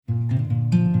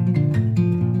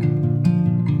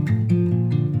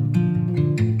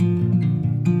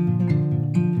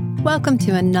Welcome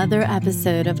to another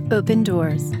episode of Open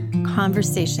Doors,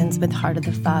 Conversations with Heart of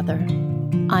the Father.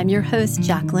 I'm your host,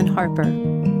 Jacqueline Harper.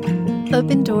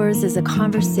 Open Doors is a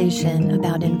conversation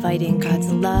about inviting God's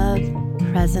love,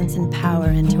 presence, and power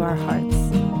into our hearts.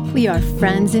 We are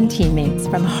friends and teammates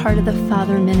from Heart of the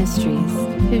Father Ministries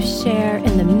who share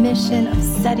in the mission of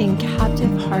setting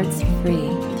captive hearts free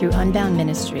through Unbound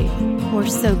Ministry. We're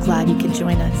so glad you could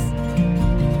join us.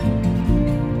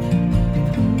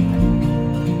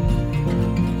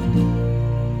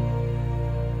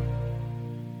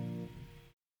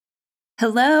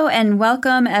 Hello and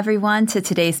welcome everyone to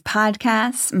today's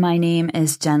podcast. My name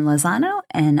is Jenn Lozano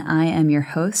and I am your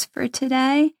host for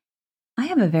today. I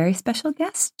have a very special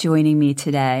guest joining me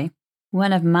today.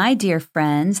 One of my dear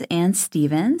friends, Ann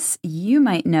Stevens. You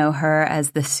might know her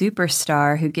as the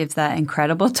superstar who gives that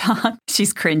incredible talk.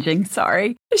 She's cringing,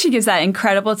 sorry. She gives that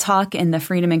incredible talk in the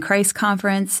Freedom in Christ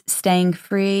conference, Staying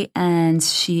Free, and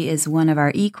she is one of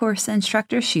our e-course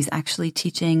instructors. She's actually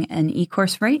teaching an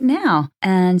e-course right now,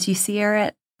 and you see her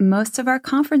at most of our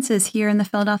conferences here in the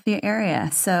Philadelphia area.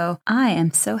 So I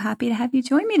am so happy to have you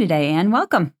join me today, Ann.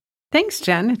 Welcome. Thanks,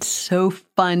 Jen. It's so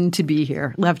fun to be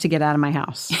here. Love to get out of my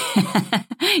house.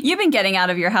 You've been getting out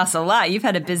of your house a lot. You've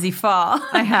had a busy fall.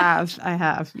 I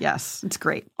have. Yes, it's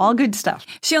great. All good stuff.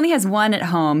 She only has one at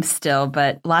home still,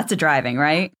 but lots of driving,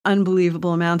 right?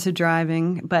 Unbelievable amounts of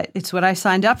driving, but it's what I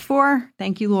signed up for.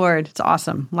 Thank you, Lord. It's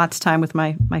awesome. Lots of time with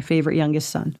my favorite youngest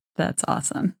son. That's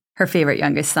awesome. Her favorite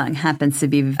youngest son happens to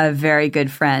be a very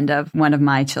good friend of one of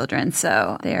my children.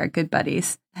 So they are good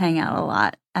buddies, hang out a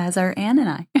lot, as are Ann and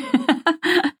I.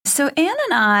 So Ann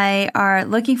and I are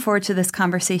looking forward to this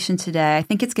conversation today. I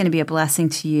think it's going to be a blessing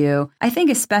to you. I think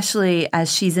especially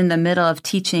as she's in the middle of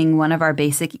teaching one of our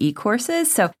basic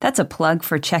e-courses. So that's a plug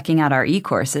for checking out our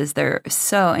e-courses. They're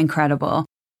so incredible.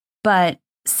 But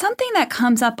something that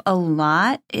comes up a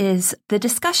lot is the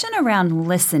discussion around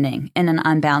listening in an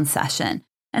Unbound session.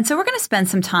 And so we're going to spend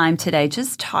some time today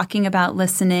just talking about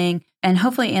listening and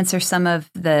hopefully answer some of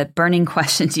the burning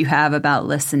questions you have about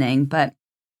listening. But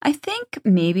I think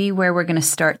maybe where we're going to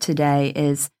start today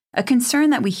is a concern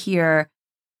that we hear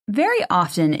very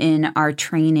often in our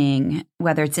training,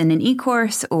 whether it's in an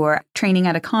e-course or training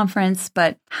at a conference.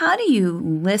 But how do you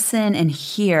listen and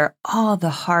hear all the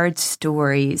hard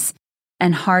stories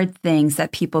and hard things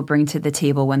that people bring to the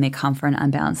table when they come for an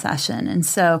Unbound session? And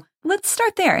so let's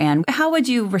start there, Ann. How would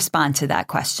you respond to that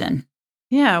question?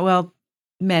 Yeah, well,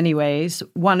 many ways.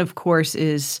 One, of course,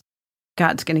 is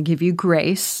God's going to give you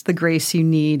grace, the grace you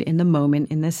need in the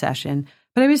moment in the session.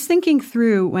 But I was thinking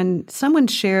through when someone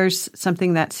shares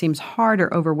something that seems hard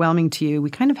or overwhelming to you, we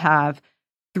kind of have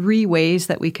three ways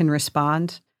that we can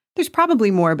respond. There's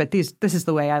probably more, but this is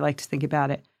the way I like to think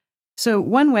about it. So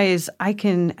one way is I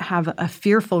can have a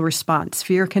fearful response.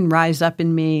 Fear can rise up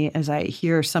in me as I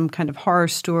hear some kind of horror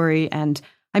story, and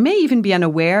I may even be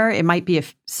unaware. It might be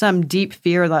some deep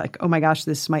fear like, oh my gosh,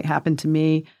 this might happen to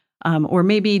me. Or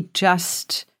maybe it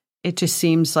just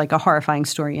seems like a horrifying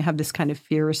story. You have this kind of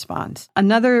fear response.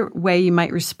 Another way you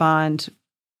might respond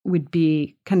would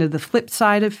be kind of the flip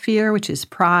side of fear, which is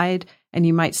pride. And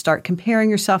you might start comparing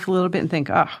yourself a little bit and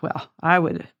think, oh, well, I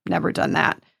would have never done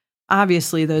that.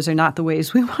 Obviously, those are not the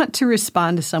ways we want to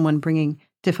respond to someone bringing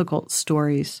difficult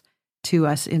stories to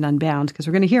us in Unbound, because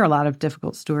we're going to hear a lot of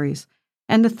difficult stories.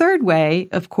 And the third way,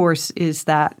 of course, is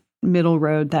that middle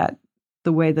road, that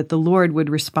the way that the Lord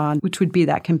would respond, which would be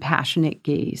that compassionate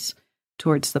gaze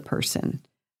towards the person,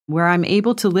 where I'm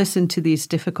able to listen to these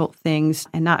difficult things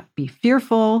and not be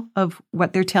fearful of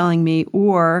what they're telling me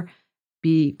or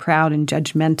be proud and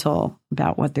judgmental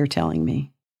about what they're telling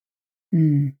me.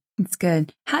 That's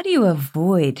good. How do you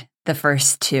avoid the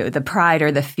first two, the pride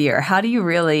or the fear? How do you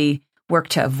really work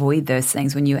to avoid those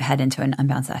things when you head into an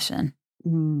Unbound session?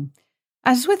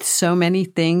 As with so many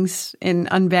things in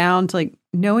Unbound, like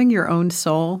knowing your own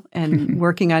soul and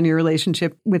working on your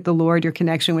relationship with the Lord, your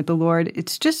connection with the Lord,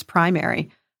 it's just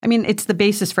primary. I mean, it's the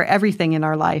basis for everything in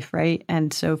our life, right?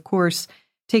 And so, of course,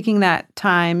 taking that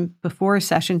time before a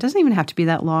session doesn't even have to be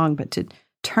that long, but to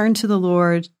turn to the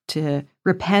Lord, to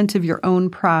repent of your own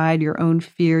pride, your own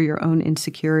fear, your own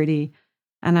insecurity.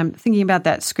 And I'm thinking about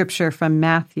that scripture from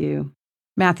Matthew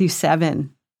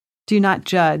 7. Do not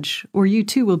judge, or you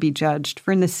too will be judged.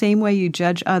 For in the same way you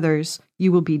judge others,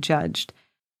 you will be judged.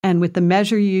 And with the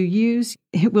measure you use,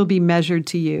 it will be measured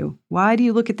to you. Why do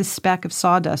you look at the speck of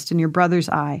sawdust in your brother's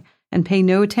eye and pay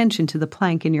no attention to the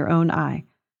plank in your own eye?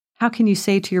 How can you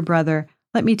say to your brother,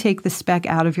 let me take the speck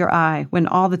out of your eye, when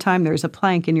all the time there is a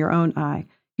plank in your own eye?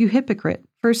 You hypocrite,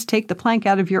 first take the plank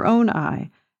out of your own eye,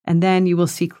 and then you will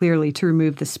see clearly to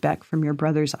remove the speck from your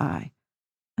brother's eye.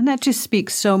 And that just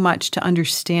speaks so much to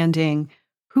understanding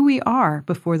who we are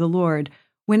before the Lord.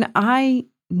 When I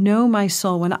know my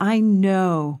soul, when I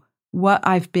know what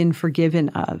I've been forgiven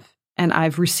of, and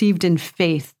I've received in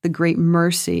faith the great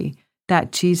mercy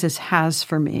that Jesus has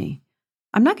for me,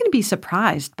 I'm not going to be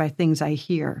surprised by things I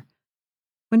hear.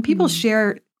 When people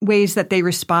share ways that they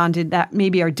responded that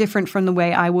maybe are different from the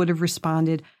way I would have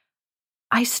responded,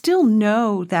 I still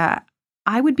know that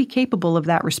I would be capable of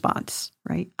that response,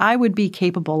 right? I would be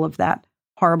capable of that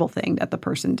horrible thing that the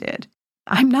person did.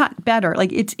 I'm not better.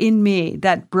 Like, it's in me.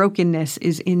 That brokenness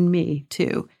is in me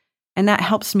too. And that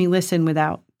helps me listen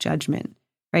without judgment,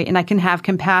 right? And I can have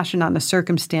compassion on the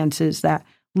circumstances that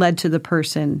led to the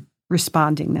person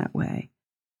responding that way.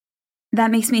 That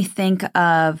makes me think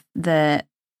of the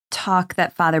talk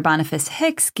that Father Boniface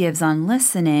Hicks gives on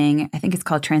listening. I think it's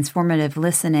called Transformative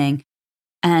Listening.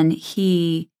 And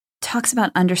he talks about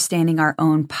understanding our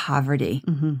own poverty,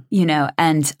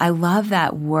 and I love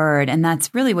that word. And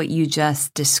that's really what you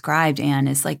just described, Anne,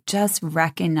 is like just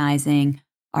recognizing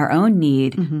our own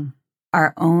need,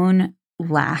 our own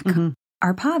lack,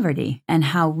 our poverty, and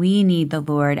how we need the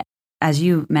Lord, as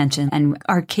you mentioned, and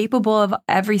are capable of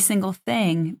every single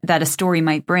thing that a story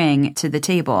might bring to the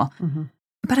table.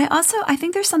 But I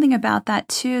think there's something about that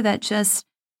too, that just,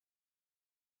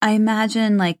 I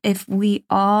imagine like if we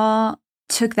all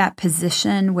took that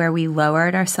position where we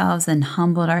lowered ourselves and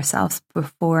humbled ourselves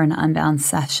before an unbound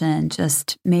session,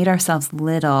 just made ourselves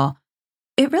little,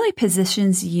 it really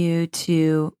positions you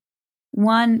to,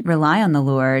 one, rely on the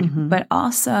Lord, but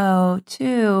also,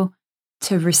 two,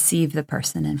 to receive the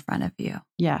person in front of you.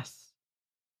 Yes.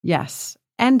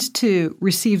 And to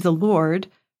receive the Lord,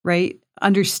 right?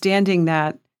 Understanding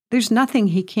that there's nothing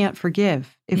he can't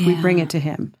forgive if we bring it to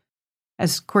him.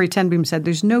 As Corrie ten Boom said,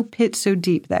 there's no pit so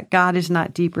deep that God is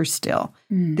not deeper still.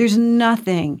 There's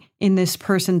nothing in this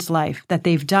person's life that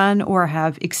they've done or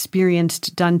have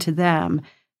experienced done to them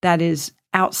that is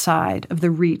outside of the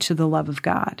reach of the love of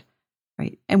God,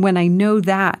 right? And when I know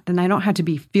that, then I don't have to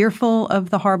be fearful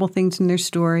of the horrible things in their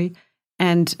story,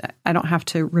 and I don't have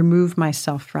to remove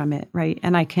myself from it, right?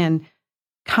 And I can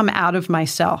come out of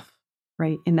myself,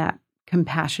 right, in that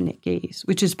compassionate gaze,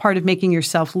 which is part of making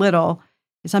yourself little.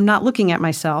 Is I'm not looking at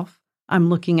myself, I'm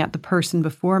looking at the person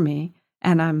before me,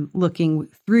 and I'm looking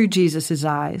through Jesus's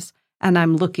eyes, and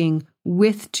I'm looking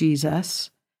with Jesus.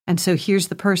 And so here's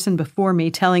the person before me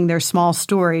telling their small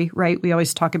story, right? We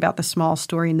always talk about the small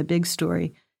story and the big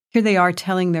story. Here they are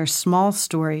telling their small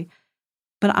story,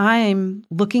 but I'm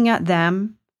looking at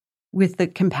them with the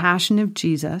compassion of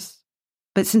Jesus.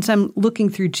 But since I'm looking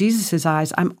through Jesus's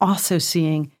eyes, I'm also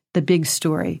seeing the big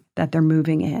story that they're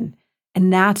moving in.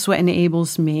 And that's what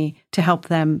enables me to help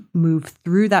them move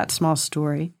through that small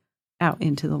story out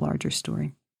into the larger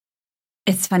story.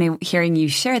 It's funny hearing you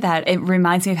share that. It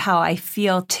reminds me of how I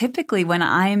feel typically when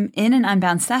I'm in an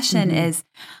unbound session is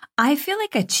I feel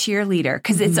like a cheerleader,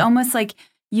 because it's almost like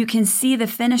you can see the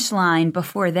finish line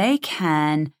before they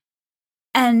can.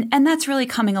 And that's really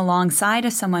coming alongside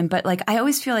of someone. But like, I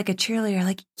always feel like a cheerleader,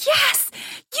 like, yes,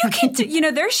 you can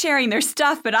do, they're sharing their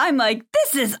stuff, but I'm like,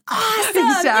 this is awesome.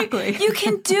 Exactly. You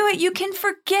can do it. You can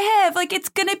forgive. Like, it's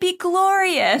going to be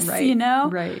glorious,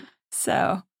 Right.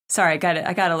 So sorry, I got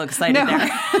a little excited there.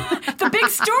 The big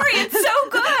story. It's so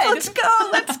good. Let's go.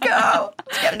 Let's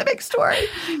get in the big story.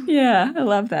 Yeah. I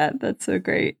love that. That's so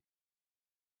great.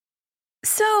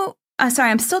 So, sorry,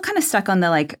 I'm still kind of stuck on the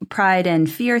like pride and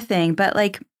fear thing, but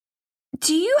like,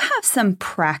 do you have some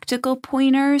practical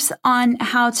pointers on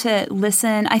how to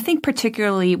listen? I think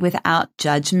particularly without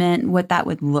judgment, what that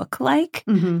would look like.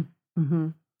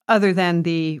 Other than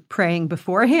the praying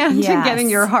beforehand and getting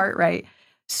your heart right.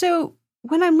 So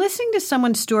when I'm listening to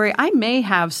someone's story, I may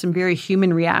have some very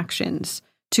human reactions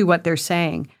to what they're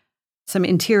saying, some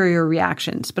interior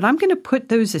reactions, but I'm going to put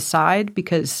those aside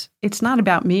because it's not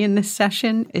about me in this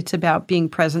session. It's about being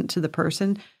present to the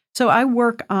person. So I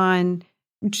work on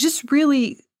just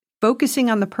really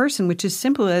focusing on the person, which is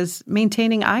simple as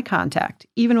maintaining eye contact,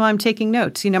 even while I'm taking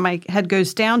notes. My head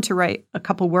goes down to write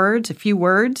a few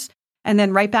words, and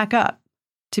then right back up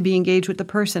to be engaged with the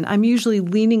person. I'm usually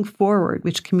leaning forward,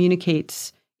 which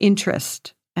communicates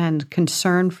interest and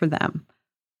concern for them.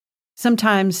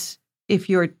 Sometimes if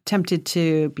you're tempted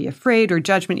to be afraid or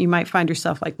judgment, you might find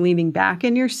yourself like leaning back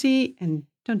in your seat, and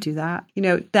don't do that.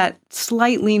 That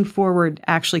slight lean forward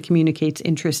actually communicates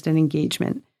interest and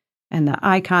engagement, and the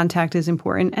eye contact is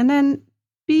important. And then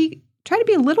try to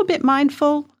be a little bit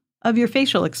mindful of your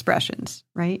facial expressions,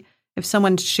 right? If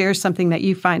someone shares something that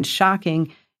you find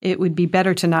shocking, it would be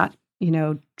better to not,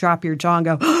 drop your jaw and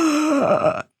go,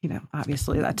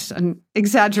 obviously that's an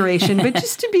exaggeration, but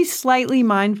just to be slightly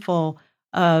mindful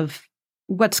of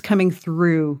what's coming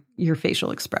through your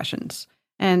facial expressions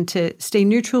and to stay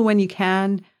neutral when you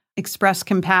can, express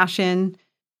compassion.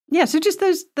 Yeah, so just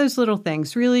those little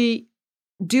things, really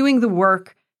doing the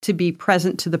work to be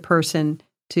present to the person,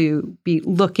 to be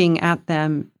looking at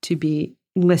them, to be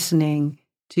listening,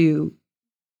 to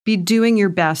be doing your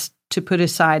best to put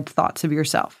aside thoughts of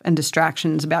yourself and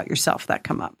distractions about yourself that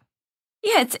come up.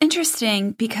 Yeah, it's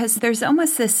interesting because there's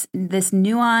almost this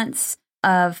nuance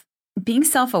of being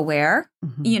self-aware,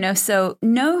 so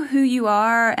know who you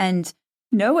are and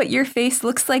know what your face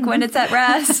looks like when it's at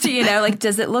rest, like,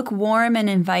 does it look warm and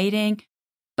inviting?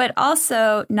 But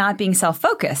also not being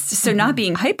self-focused. So not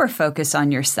being hyper-focused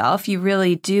on yourself. You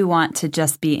really do want to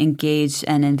just be engaged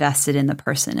and invested in the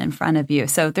person in front of you.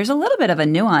 So there's a little bit of a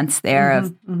nuance there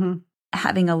of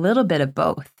having a little bit of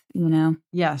both,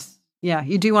 Yes. Yeah,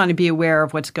 you do want to be aware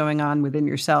of what's going on within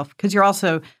yourself because you're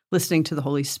also listening to the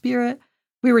Holy Spirit.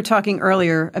 We were talking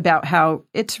earlier about how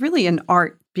it's really an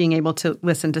art being able to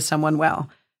listen to someone well,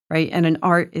 right? And an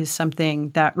art is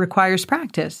something that requires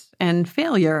practice and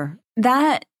failure.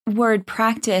 That word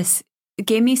practice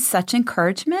gave me such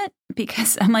encouragement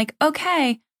because I'm like,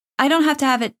 okay, I don't have to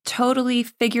have it totally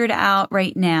figured out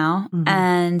right now.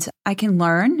 And I can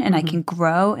learn and I can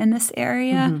grow in this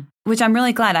area, which I'm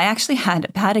really glad. I actually had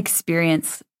a bad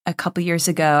experience a couple years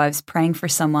ago. I was praying for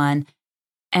someone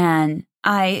and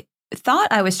I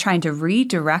thought I was trying to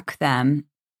redirect them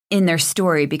in their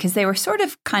story because they were sort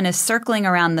of kind of circling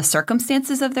around the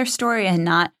circumstances of their story and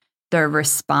not their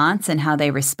response and how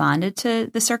they responded to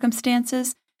the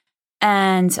circumstances.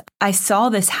 And I saw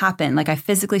this happen. Like I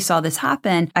physically saw this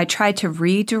happen. I tried to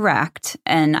redirect.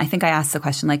 And I think I asked the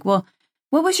question like, well,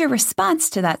 what was your response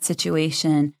to that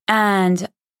situation? And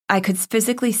I could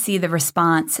physically see the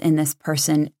response in this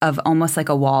person of almost like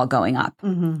a wall going up.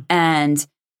 And,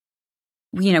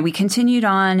 we continued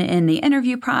on in the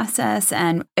interview process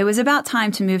and it was about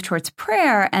time to move towards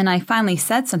prayer. And I finally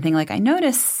said something like, I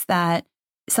noticed that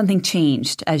something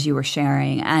changed as you were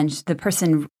sharing. And the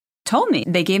person told me,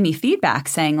 they gave me feedback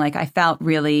saying like, I felt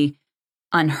really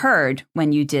unheard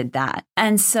when you did that.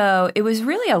 And so it was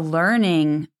really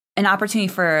an opportunity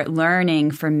for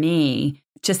learning for me,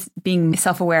 just being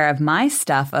self-aware of my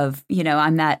stuff of,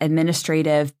 I'm that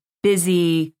administrative,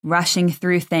 busy, rushing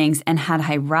through things. And had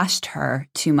I rushed her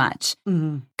too much?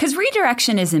 Because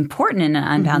redirection is important in an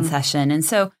Unbound session. And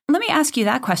so let me ask you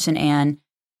that question, Anne.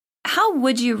 How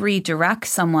would you redirect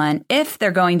someone if they're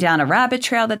going down a rabbit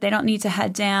trail that they don't need to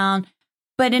head down,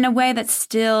 but in a way that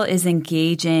still is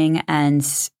engaging and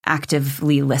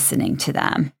actively listening to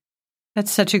them?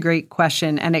 That's such a great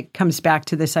question. And it comes back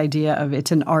to this idea of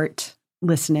it's an art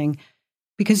listening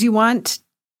because you want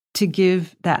to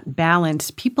give that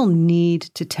balance. People need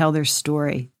to tell their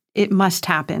story. It must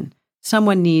happen.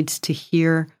 Someone needs to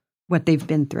hear what they've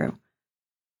been through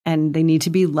and they need to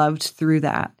be loved through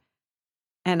that.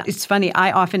 And it's funny,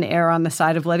 I often err on the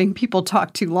side of letting people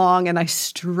talk too long and I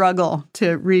struggle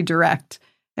to redirect.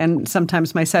 And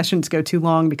sometimes my sessions go too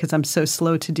long because I'm so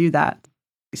slow to do that.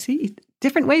 See,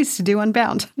 different ways to do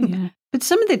Unbound. Yeah. But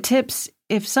some of the tips,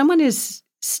 if someone is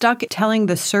stuck telling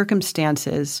the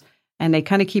circumstances and they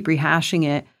kind of keep rehashing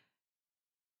it,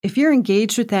 if you're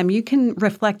engaged with them, you can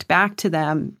reflect back to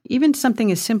them, even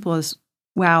something as simple as,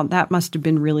 wow, that must have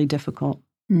been really difficult.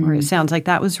 Or it sounds like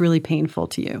that was really painful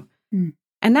to you.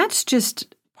 And that's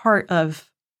just part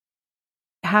of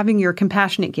having your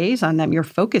compassionate gaze on them, your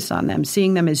focus on them,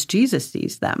 seeing them as Jesus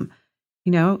sees them.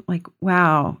 Like,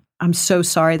 wow, I'm so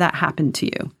sorry that happened to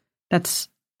you. That's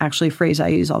actually a phrase I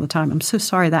use all the time. I'm so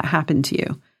sorry that happened to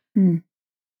you.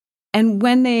 And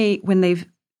when they've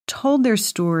told their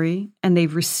story and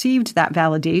they've received that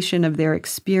validation of their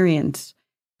experience,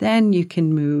 then you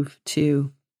can move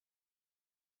to,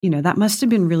 that must have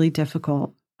been really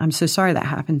difficult. I'm so sorry that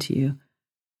happened to you.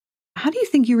 How do you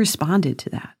think you responded to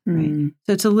that? Right?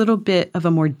 So it's a little bit of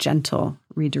a more gentle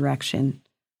redirection.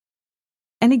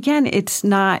 And again, it's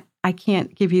not, I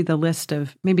can't give you the list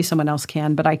of, maybe someone else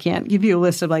can, but I can't give you a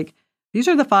list of like, these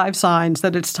are the 5 signs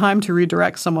that it's time to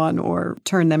redirect someone or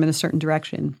turn them in a certain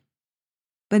direction.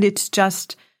 But it's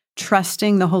just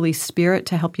trusting the Holy Spirit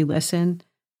to help you listen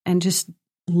and just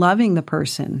loving the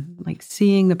person, like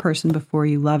seeing the person before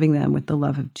you, loving them with the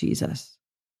love of Jesus.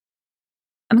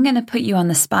 I'm going to put you on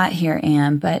the spot here,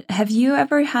 Anne, but have you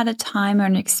ever had a time or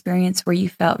an experience where you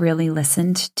felt really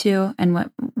listened to,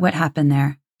 and what happened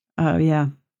there? Oh, yeah.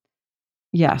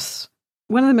 Yes.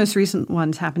 One of the most recent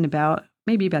ones happened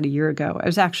maybe about a year ago. I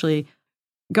was actually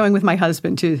going with my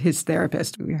husband to his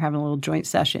therapist. We were having a little joint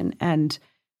session and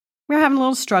we were having a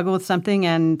little struggle with something.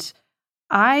 And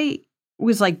I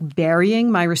was like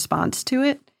burying my response to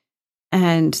it.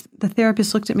 And the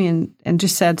therapist looked at me and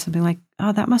just said something like,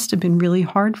 oh, that must have been really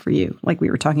hard for you. Like we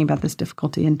were talking about this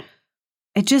difficulty. And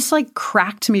it just like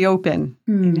cracked me open,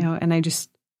 and I just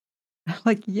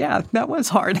like, yeah, that was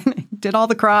hard. And I did all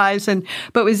the cries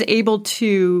but was able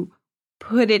to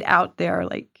put it out there,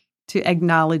 like to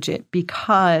acknowledge it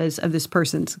because of this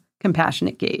person's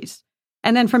compassionate gaze.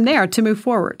 And then from there to move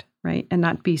forward, right? And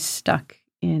not be stuck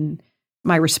in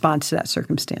my response to that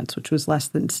circumstance, which was less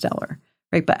than stellar.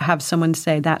 Right. But have someone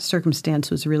say that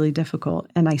circumstance was really difficult.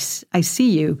 And I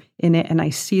see you in it. And I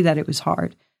see that it was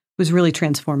hard. It was really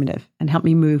transformative and helped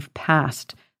me move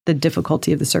past the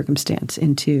difficulty of the circumstance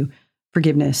into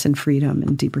forgiveness and freedom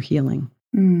and deeper healing.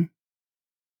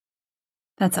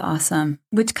 That's awesome.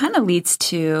 Which kind of leads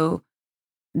to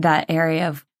that area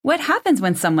of what happens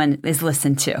when someone is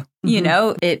listened to.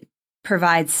 It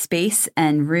provides space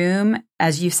and room,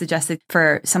 as you suggested,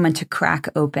 for someone to crack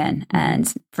open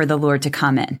and for the Lord to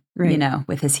come in,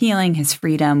 with his healing, his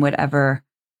freedom, whatever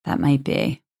that might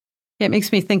be. It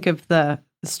makes me think of the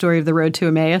story of the road to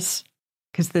Emmaus,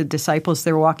 because the disciples,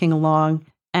 they're walking along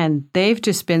and they've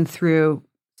just been through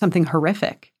something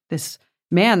horrific. This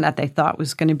man that they thought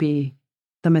was going to be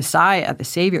the Messiah, the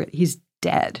Savior, he's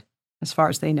dead. As far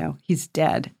as they know, he's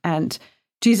dead. And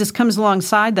Jesus comes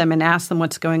alongside them and asks them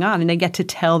what's going on, and they get to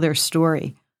tell their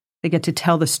story. They get to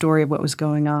tell the story of what was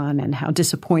going on and how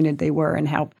disappointed they were and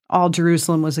how all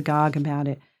Jerusalem was agog about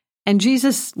it. And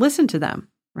Jesus listened to them,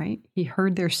 right? He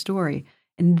heard their story.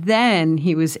 And then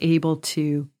he was able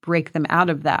to break them out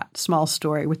of that small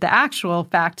story with the actual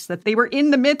facts that they were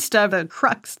in the midst of the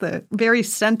crux, the very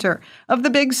center of the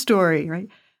big story, right?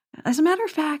 As a matter of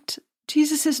fact,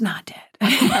 Jesus is not dead.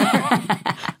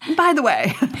 By the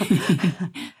way.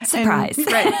 Surprise.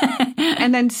 Right.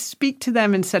 And then speak to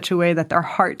them in such a way that their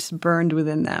hearts burned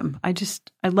within them. I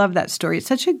love that story. It's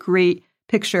such a great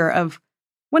picture of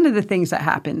one of the things that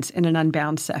happens in an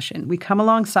Unbound session. We come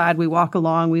alongside, we walk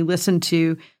along, we listen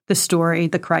to the story,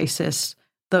 the crisis,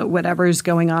 the whatever is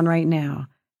going on right now.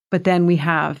 But then we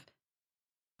have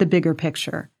the bigger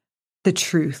picture, the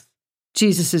truth.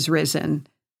 Jesus is risen.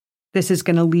 This is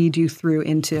going to lead you through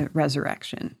into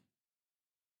resurrection.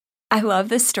 I love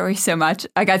this story so much.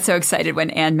 I got so excited when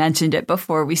Anne mentioned it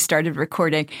before we started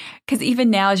recording, because even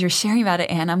now as you're sharing about it,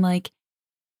 Anne, I'm like,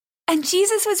 and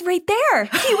Jesus was right there.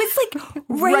 He was like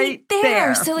right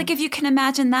there. So like if you can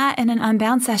imagine that in an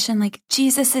Unbound session, like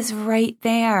Jesus is right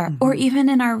there. Or even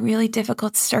in our really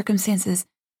difficult circumstances,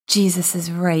 Jesus is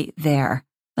right there.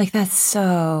 Like that's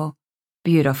so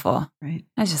beautiful. Right.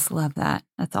 I just love that.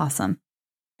 That's awesome.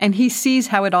 And he sees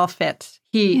how it all fits.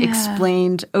 He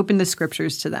explained, opened the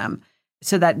scriptures to them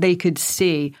so that they could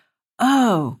see,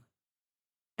 oh,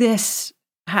 this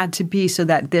had to be so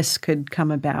that this could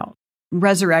come about.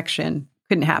 Resurrection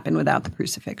couldn't happen without the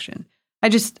crucifixion. I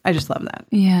just love that.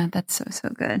 Yeah, that's so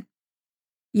good.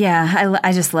 Yeah,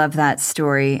 I just love that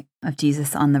story of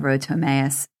Jesus on the road to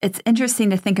Emmaus. It's interesting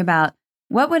to think about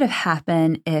what would have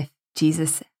happened if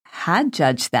Jesus had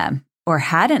judged them or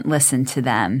hadn't listened to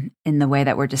them in the way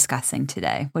that we're discussing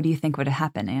today. What do you think would have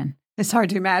happened, Anne? It's hard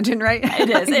to imagine, right?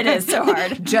 It is so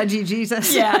hard. Judgy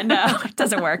Jesus. Yeah, no, it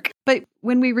doesn't work. But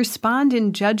when we respond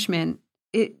in judgment,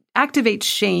 it activates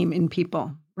shame in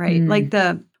people, right? Like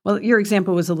your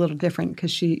example was a little different because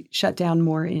she shut down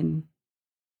more in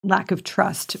lack of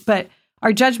trust. But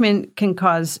our judgment can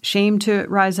cause shame to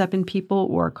rise up in people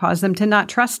or cause them to not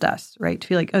trust us, right? To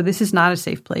feel like, oh, this is not a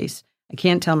safe place. I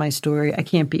can't tell my story. I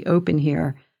can't be open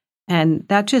here. And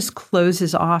that just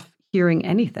closes off hearing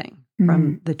anything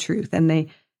from the truth. And they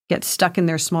get stuck in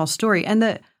their small story. And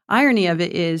the irony of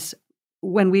it is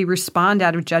when we respond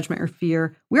out of judgment or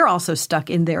fear, we're also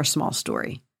stuck in their small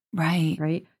story. Right.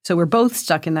 Right. So we're both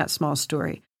stuck in that small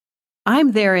story.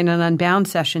 I'm there in an Unbound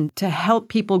session to help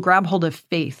people grab hold of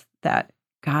faith that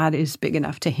God is big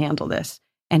enough to handle this.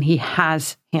 And he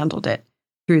has handled it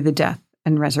through the death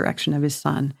and resurrection of his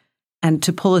son. And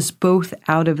to pull us both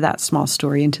out of that small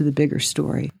story into the bigger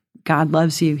story. God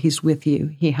loves you. He's with you.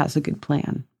 He has a good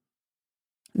plan.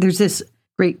 There's this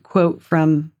great quote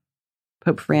from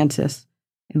Pope Francis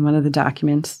in one of the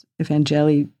documents,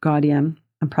 Evangelii Gaudium.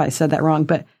 I probably said that wrong,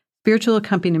 but spiritual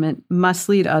accompaniment must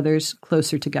lead others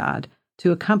closer to God.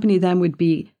 To accompany them would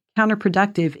be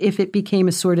counterproductive if it became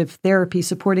a sort of therapy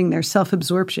supporting their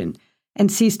self-absorption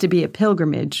and ceased to be a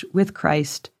pilgrimage with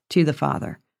Christ to the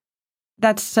Father.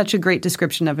 That's such a great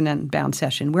description of an Unbound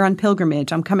session. We're on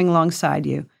pilgrimage. I'm coming alongside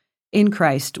you. In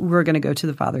Christ, we're going to go to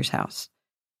the Father's house.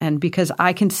 And because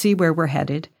I can see where we're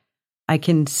headed, I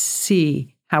can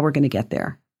see how we're going to get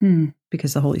there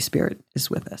because the Holy Spirit is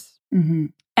with us. Mm-hmm.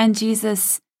 And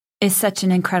Jesus is such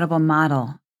an incredible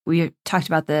model. We talked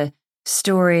about the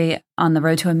story on the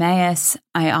road to Emmaus,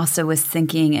 I also was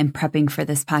thinking and prepping for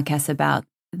this podcast about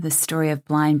the story of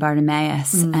blind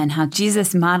Bartimaeus and how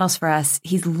Jesus models for us.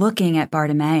 He's looking at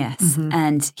Bartimaeus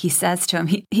and he says to him,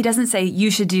 he doesn't say, you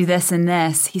should do this and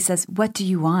this. He says, what do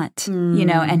you want?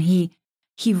 And he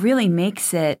really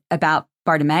makes it about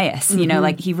Bartimaeus,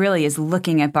 like he really is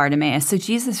looking at Bartimaeus. So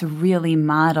Jesus really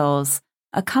models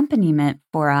accompaniment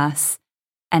for us.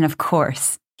 And of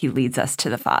course, he leads us to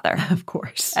the Father. Of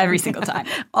course. Every single time.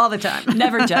 All the time.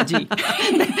 Never judgy.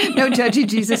 No judgy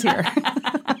Jesus here.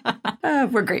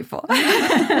 We're grateful.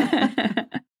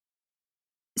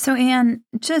 So, Anne,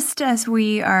 just as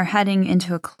we are heading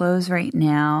into a close right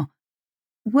now,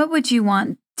 what would you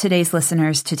want today's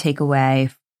listeners to take away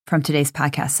from today's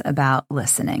podcast about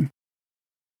listening?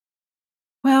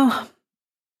 Well,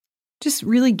 just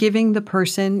really giving the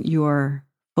person your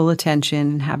full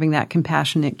attention, having that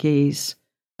compassionate gaze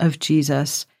of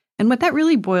Jesus. And what that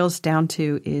really boils down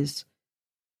to is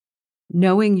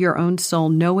knowing your own soul,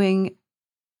 knowing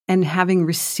and having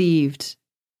received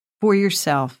for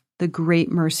yourself the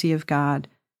great mercy of God.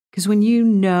 Because when you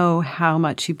know how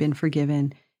much you've been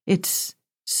forgiven, it's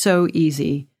so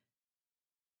easy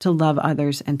to love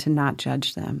others and to not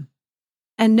judge them.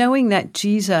 And knowing that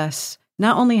Jesus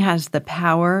not only has the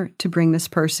power to bring this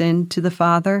person to the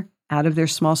Father out of their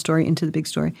small story into the big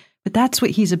story, but that's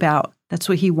what he's about. That's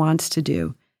what he wants to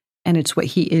do. And it's what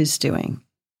he is doing.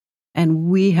 And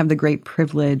we have the great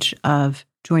privilege of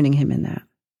joining him in that.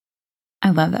 I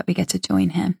love that we get to join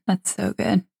him. That's so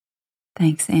good.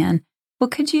 Thanks, Anne. Well,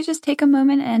 could you just take a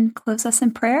moment and close us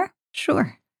in prayer?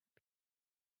 Sure.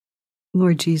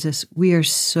 Lord Jesus, we are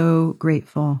so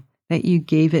grateful that you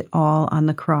gave it all on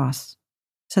the cross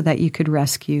so that you could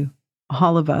rescue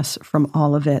all of us from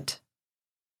all of it.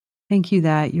 Thank you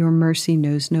that your mercy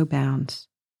knows no bounds.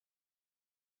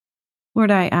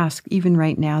 Lord, I ask even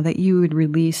right now that you would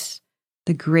release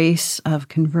the grace of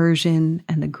conversion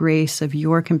and the grace of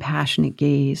your compassionate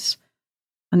gaze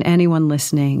on anyone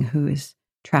listening who is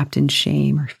trapped in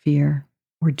shame or fear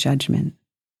or judgment.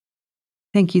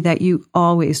 Thank you that you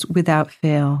always, without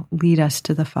fail, lead us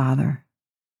to the Father.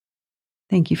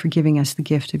 Thank you for giving us the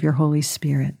gift of your Holy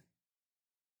Spirit.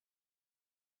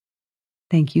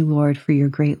 Thank you, Lord, for your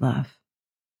great love.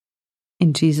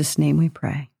 In Jesus' name we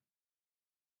pray.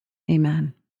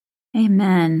 Amen.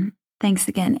 Amen. Thanks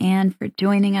again, Anne, for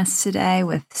joining us today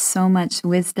with so much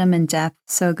wisdom and depth.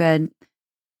 So good.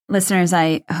 Listeners,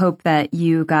 I hope that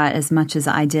you got as much as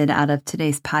I did out of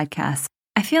today's podcast.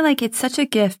 I feel like it's such a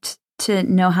gift to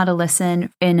know how to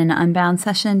listen in an Unbound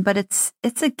session, but it's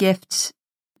a gift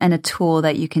and a tool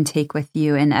that you can take with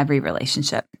you in every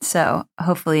relationship. So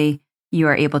hopefully you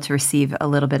are able to receive a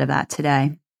little bit of that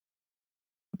today.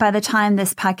 By the time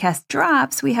this podcast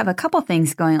drops, we have a couple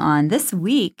things going on. This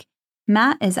week,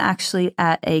 Matt is actually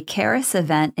at a Charis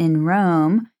event in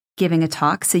Rome giving a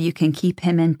talk, so you can keep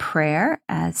him in prayer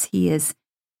as he is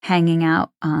hanging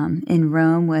out in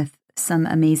Rome with some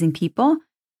amazing people.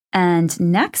 And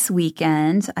next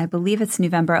weekend, I believe it's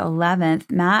November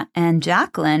 11th, Matt and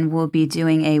Jacqueline will be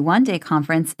doing a one-day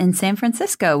conference in San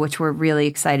Francisco, which we're really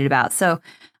excited about. So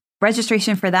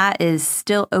registration for that is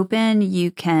still open.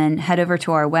 You can head over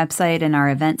to our website and our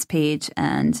events page,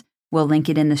 and we'll link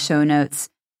it in the show notes.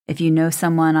 If you know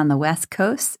someone on the West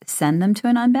Coast, send them to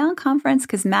an Unbound conference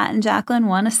because Matt and Jacqueline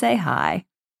want to say hi.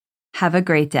 Have a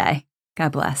great day.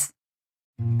 God bless.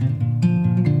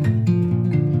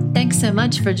 Thanks so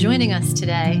much for joining us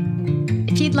today.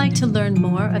 If you'd like to learn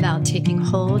more about taking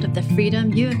hold of the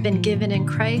freedom you have been given in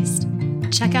Christ,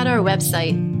 check out our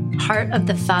website,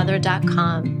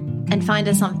 heartofthefather.com, and find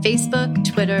us on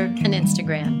Facebook, Twitter, and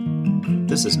Instagram.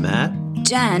 This is Matt,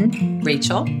 Jen,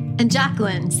 Rachel, and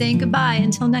Jacqueline saying goodbye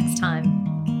until next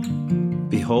time.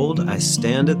 Behold, I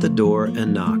stand at the door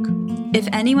and knock. If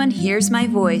anyone hears my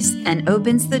voice and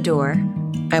opens the door,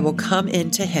 I will come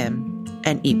into him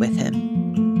and eat with him.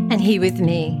 And he with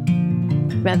me.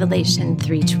 Revelation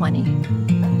 3:20.